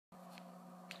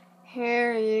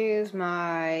Here is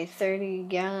my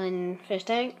 30-gallon fish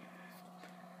tank.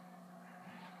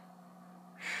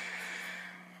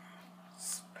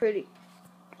 It's pretty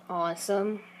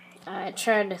awesome. I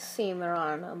tried to theme it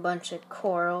on a bunch of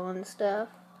coral and stuff.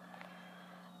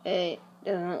 It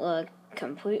doesn't look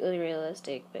completely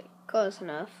realistic, but close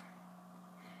enough.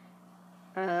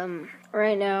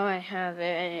 Right now I have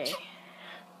a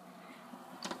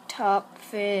top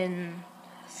fin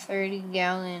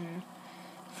 30-gallon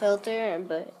filter,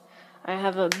 but I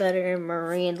have a better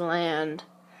Marineland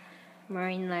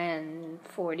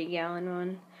 40-gallon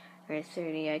one, or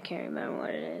 30, I can't remember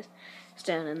what it is. It's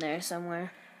down in there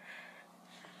somewhere.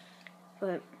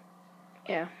 But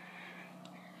yeah,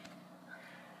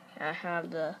 I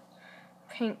have the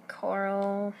pink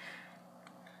coral.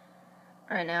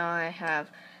 Right now I have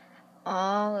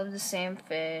all of the same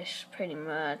fish pretty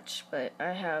much, but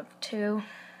I have 2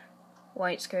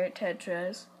 white skirt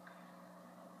tetras,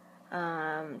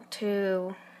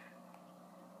 2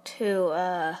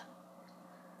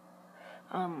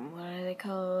 what are they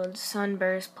called?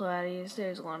 Sunburst platies.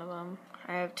 There's one of them.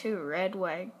 I have 2 red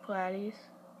wag platies,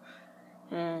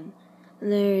 and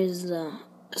there's the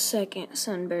second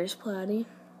sunburst platy.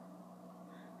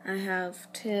 I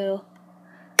have 2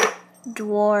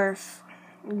 dwarf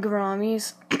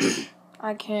groumis.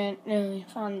 I can't really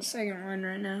find the second one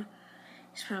right now.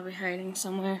 He's probably hiding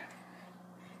somewhere.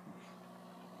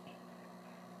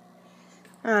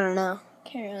 I don't know.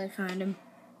 Can't really find him.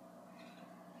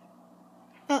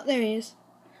 Oh, there he is.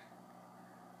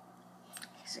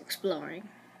 He's exploring.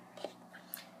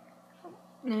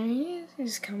 There he is.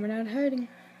 He's coming out hiding.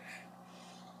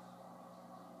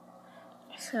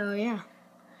 So yeah,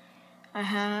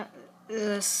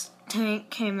 this tank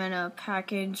came in a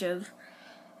package of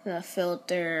the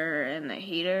filter and the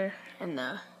heater and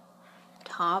the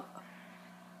top.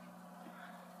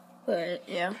 But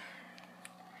yeah,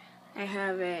 I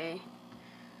have a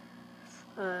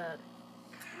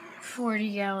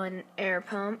 40-gallon air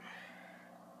pump,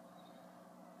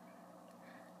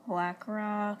 black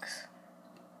rocks.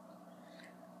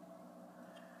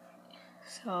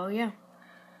 So yeah,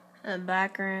 the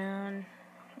background,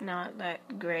 not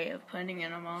that great of putting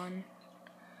them on.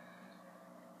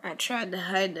 I tried to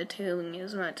hide the tubing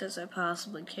as much as I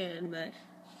possibly could, but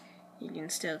you can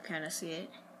still kind of see it.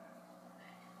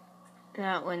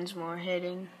 That one's more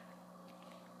hidden.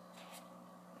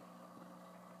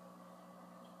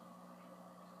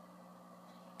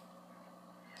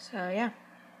 So yeah,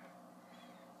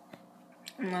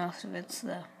 most of it's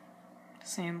the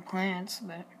same plants,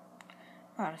 but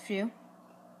bought a few.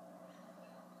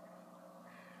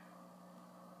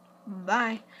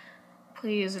 Bye.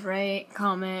 Please rate,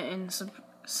 comment, and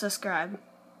subscribe.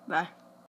 Bye.